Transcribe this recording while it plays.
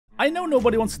I know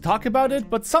nobody wants to talk about it,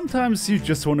 but sometimes you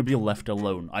just want to be left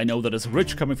alone. I know that it's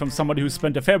rich coming from somebody who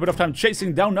spent a fair bit of time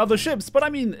chasing down other ships, but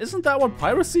I mean, isn't that what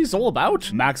piracy is all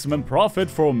about? Maximum profit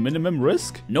for minimum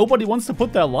risk? Nobody wants to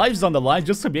put their lives on the line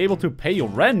just to be able to pay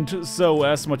rent, so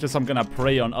as much as I'm gonna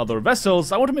prey on other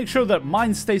vessels, I want to make sure that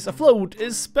mine stays afloat,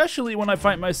 especially when I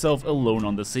find myself alone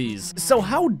on the seas. So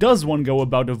how does one go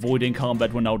about avoiding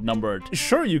combat when outnumbered?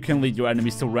 Sure, you can lead your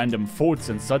enemies to random forts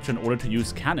and such in order to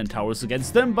use cannon towers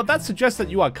against them, but that suggests that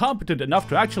you are competent enough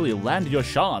to actually land your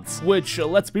shots, which,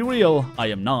 let's be real, I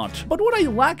am not. But what I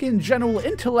lack in general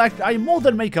intellect, I more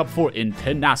than make up for in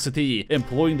tenacity.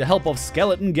 Employing the help of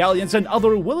skeleton galleons and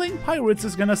other willing pirates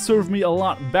is gonna serve me a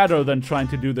lot better than trying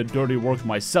to do the dirty work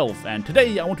myself, and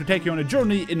today I want to take you on a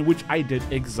journey in which I did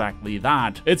exactly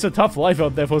that. It's a tough life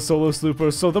out there for solo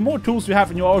sloopers, so the more tools you have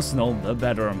in your arsenal, the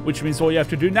better. Which means all you have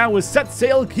to do now is set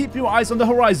sail, keep your eyes on the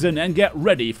horizon, and get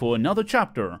ready for another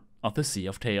chapter of the Sea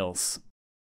of Tales.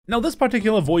 Now, this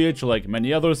particular voyage, like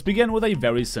many others, began with a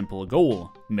very simple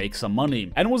goal: make some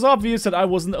money. And it was obvious that I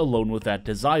wasn't alone with that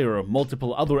desire.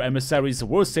 Multiple other emissaries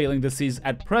were sailing the seas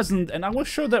at present, and I was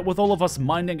sure that with all of us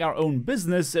minding our own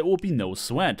business, it would be no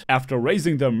sweat. After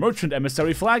raising the merchant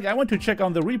emissary flag, I went to check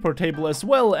on the Reaper table as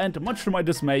well, and much to my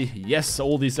dismay, yes,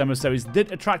 all these emissaries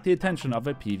did attract the attention of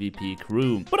a PvP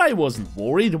crew. But I wasn't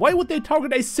worried. Why would they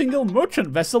target a single merchant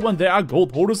vessel when there are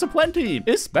gold hoarders aplenty?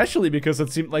 Especially because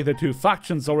it seemed like the two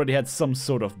factions already had some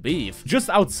sort of beef. Just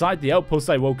outside the outpost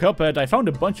I woke up at, I found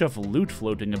a bunch of loot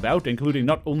floating about, including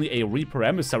not only a Reaper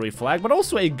Emissary flag, but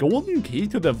also a golden key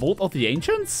to the Vault of the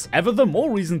Ancients? Ever the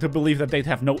more reason to believe that they'd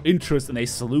have no interest in a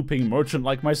slooping merchant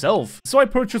like myself. So I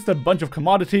purchased a bunch of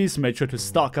commodities, made sure to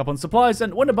stock up on supplies,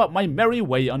 and went about my merry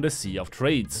way on the Sea of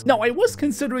Trades. Now, I was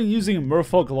considering using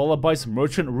Merfolk Lullaby's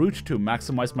merchant route to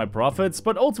maximize my profits,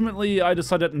 but ultimately I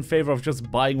decided in favor of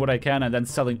just buying what I can and then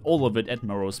selling all of it at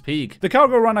Morrow's Peak. The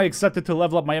cargo run I accepted to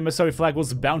level up my emissary flag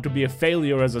was bound to be a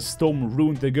failure, as a storm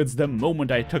ruined the goods the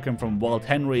moment I took him from Wild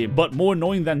Henry. But more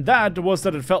annoying than that was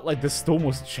that it felt like the storm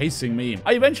was chasing me.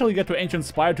 I eventually got to Ancient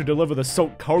Spire to deliver the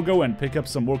soaked cargo and pick up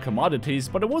some more commodities,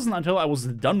 but it wasn't until I was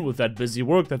done with that busy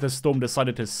work that the storm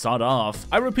decided to sod off.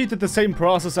 I repeated the same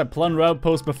process at Plunder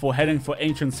Outpost before heading for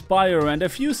Ancient Spire, and a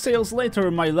few sails later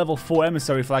my level 4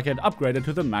 emissary flag had upgraded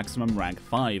to the maximum rank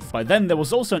 5. By then there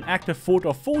was also an active Fort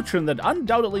of Fortune that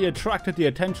undoubtedly attracted the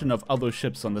attention of other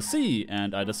ships on the sea,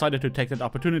 and I decided to take that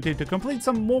opportunity to complete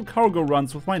some more cargo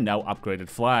runs with my now upgraded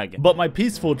flag. But my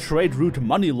peaceful trade route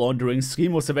money laundering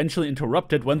scheme was eventually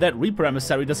interrupted when that Reaper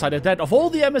Emissary decided that of all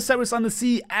the emissaries on the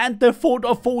sea and the Fort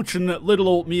of Fortune, little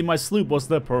old me and my sloop was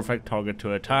the perfect target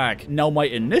to attack. Now, my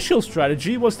initial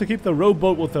strategy was to keep the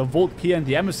rowboat with the vault key and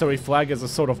the emissary flag as a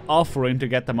sort of offering to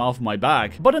get them off my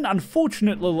back, but an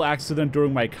unfortunate little accident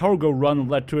during my cargo run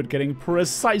led to it getting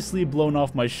precisely blown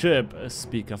off my ship.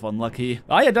 Speak of unlucky.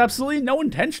 I had absolutely no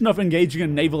intention of engaging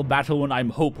in naval battle when I'm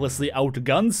hopelessly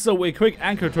outgunned, so a quick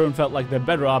anchor turn felt like the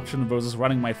better option versus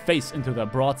running my face into the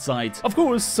broadside. Of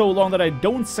course, so long that I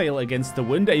don't sail against the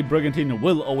wind, a brigantine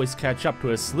will always catch up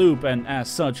to a sloop, and as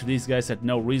such, these guys had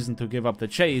no reason to give up the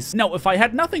chase. Now, if I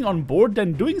had nothing on board,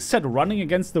 then doing said running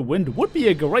against the wind would be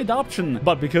a great option,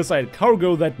 but because I had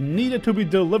cargo that needed to be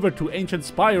delivered to Ancient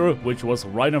Spire, which was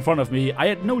right in front of me, I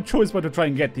had no choice but to try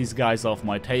and get these guys off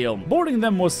my tail. Boarding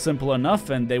them was simple enough,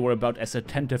 and they were about as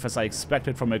attentive as I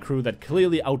expected from a crew that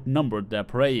clearly outnumbered their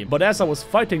prey. But as I was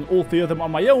fighting all three of them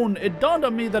on my own, it dawned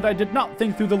on me that I did not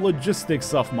think through the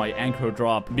logistics of my anchor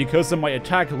drop. Because of my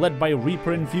attack led by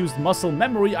Reaper-infused muscle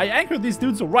memory, I anchored these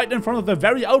dudes right in front of the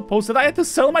very outpost that I had to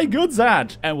sell my goods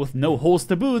at. And with no holes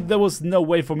to boot, there was no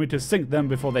way for me to sink them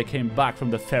before they came back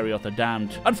from the Ferry of the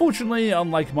Damned. Unfortunately,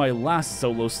 unlike my last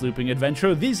solo slooping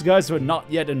adventure, these guys were not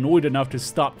yet annoyed enough to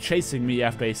stop chasing me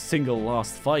after a single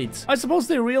lost fight. I suppose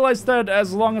they realized that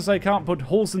as long as I can't put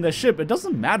holes in their ship, it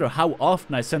doesn't matter how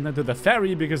often I send them to the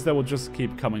ferry because they will just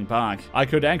keep coming back. I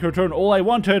could anchor turn all I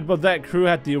wanted, but that crew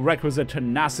had the requisite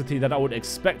tenacity that I would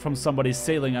expect from somebody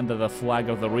sailing under the flag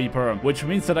of the Reaper, which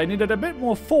means that I needed a bit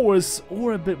more force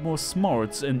or a bit more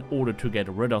smarts in order to get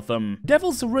rid of them.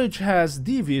 Devil's Ridge has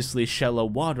deviously shallow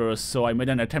waters, so I made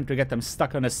an attempt to get them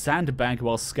stuck on a sandbank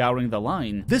while scouring the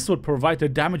line. This would provide the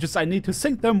damages I need to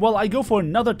sink them while I go for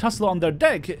another tussle on their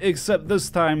deck, except this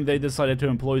time they decided to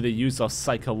employ the use of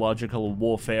psychological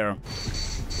warfare.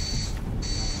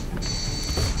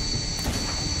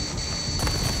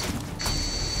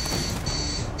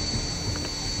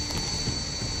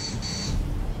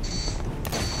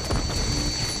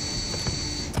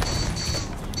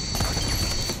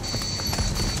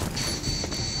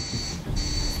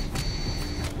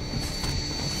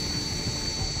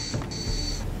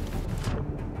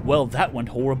 Well, that went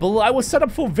horrible. I was set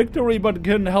up for victory, but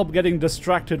couldn't help getting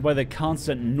distracted by the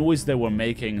constant noise they were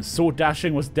making. Sword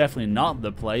dashing was definitely not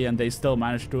the play, and they still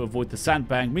managed to avoid the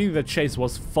sandbank, meaning the chase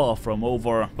was far from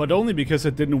over. But only because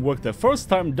it didn't work the first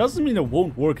time doesn't mean it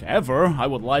won't work ever. I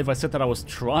would lie if I said that I was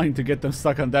trying to get them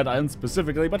stuck on that island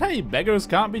specifically, but hey, beggars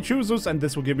can't be choosers, and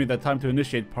this will give me the time to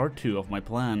initiate part 2 of my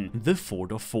plan, the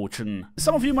Fort of Fortune.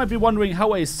 Some of you might be wondering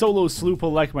how a solo slooper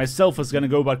like myself is gonna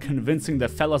go about convincing the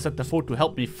fellas at the fort to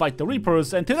help me fight the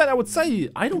Reapers, and to that I would say,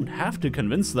 I don't have to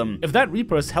convince them. If that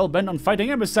Reaper is hellbent on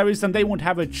fighting emissaries, then they won't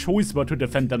have a choice but to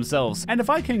defend themselves. And if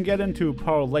I can get into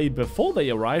parlay before they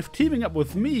arrive, teaming up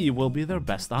with me will be their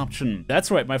best option.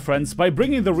 That's right, my friends, by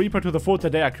bringing the Reaper to the fort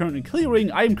that they are currently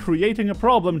clearing, I am creating a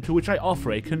problem to which I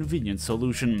offer a convenient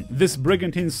solution. This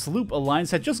brigantine sloop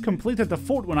alliance had just completed the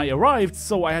fort when I arrived,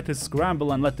 so I had to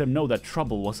scramble and let them know that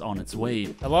trouble was on its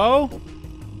way. Hello?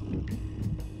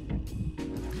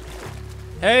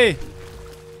 Hey!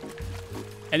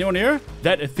 Anyone here?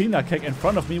 That Athena keg in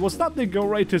front of me was not the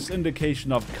greatest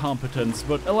indication of competence,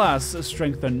 but alas,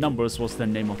 strength in numbers was the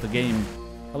name of the game.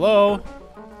 Hello?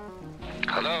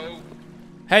 Hello?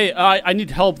 Hey, I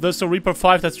need help. There's a Reaper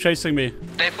 5 that's chasing me.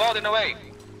 They've fallen away.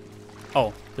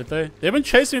 Oh, did they? They've been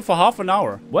chasing me for half an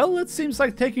hour. Well, it seems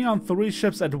like taking on 3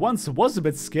 ships at once was a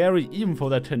bit scary, even for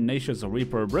that tenacious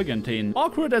Reaper brigantine.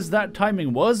 Awkward as that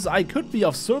timing was, I could be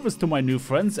of service to my new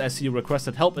friends as he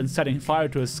requested help in setting fire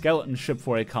to a skeleton ship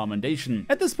for a commendation.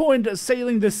 At this point,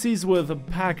 sailing the seas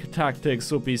with pack tactics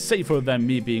would be safer than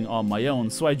me being on my own,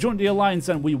 so I joined the alliance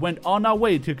and we went on our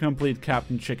way to complete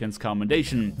Captain Chicken's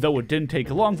commendation, though it didn't take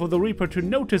long for the Reaper to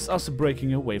notice us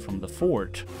breaking away from the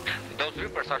fort. Those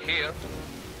Reapers are here.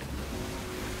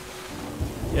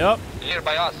 Yep. Here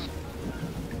by us.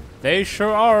 They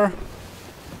sure are.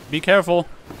 Be careful.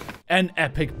 An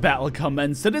epic battle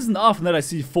commenced. It isn't often that I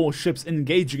see 4 ships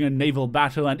engaging in naval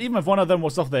battle, and even if one of them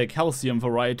was of the calcium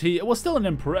variety, it was still an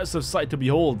impressive sight to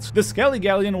behold. The Skelly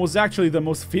Galleon was actually the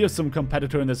most fearsome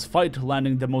competitor in this fight,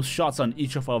 landing the most shots on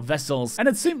each of our vessels, and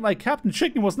it seemed like Captain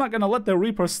Chicken was not gonna let the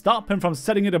Reaper stop him from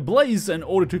setting it ablaze in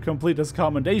order to complete his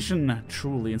commendation.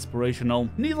 Truly inspirational.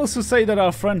 Needless to say that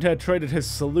our friend had traded his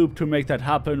sloop to make that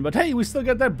happen, but hey, we still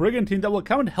get that brigantine that will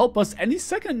come and help us any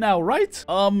second now, right?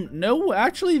 No,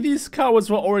 actually these cowards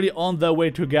were already on their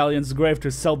way to Galleon's grave to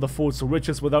sell the fort's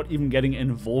riches without even getting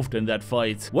involved in that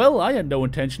fight. Well, I had no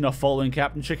intention of following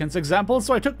Captain Chicken's example,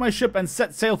 so I took my ship and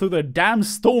set sail through the damn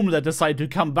storm that decided to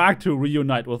come back to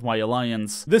reunite with my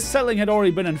alliance. This selling had already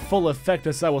been in full effect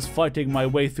as I was fighting my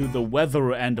way through the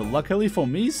weather, and luckily for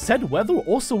me, said weather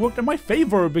also worked in my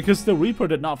favor because the Reaper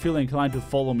did not feel inclined to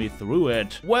follow me through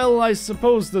it. Well, I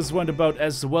suppose this went about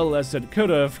as well as it could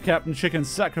have. Captain Chicken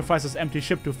sacrificed his empty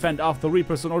ship to fend off the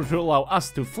Reapers in order to allow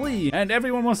us to flee, and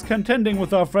everyone was contending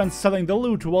with our friends selling the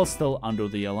loot while still under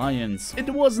the alliance. It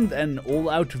wasn't an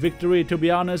all-out victory, to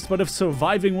be honest, but if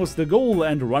surviving was the goal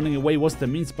and running away was the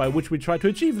means by which we tried to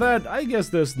achieve that, I guess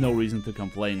there's no reason to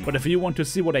complain. But if you want to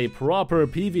see what a proper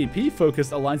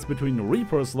PvP-focused alliance between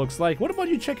Reapers looks like, what about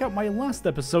you check out my last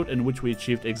episode in which we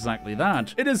achieved exactly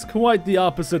that? It is quite the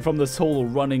opposite from this whole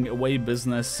running away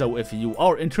business, so if you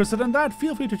are interested in that,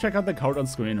 feel free to check out the card on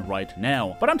screen right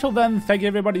now. But until then, thank you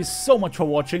everybody so much for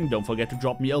watching. Don't forget to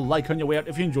drop me a like on your way out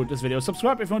if you enjoyed this video,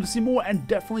 subscribe if you want to see more, and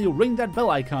definitely ring that bell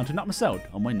icon to not miss out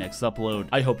on my next upload.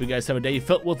 I hope you guys have a day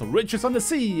filled with riches on the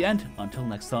sea, and until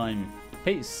next time,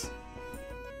 peace.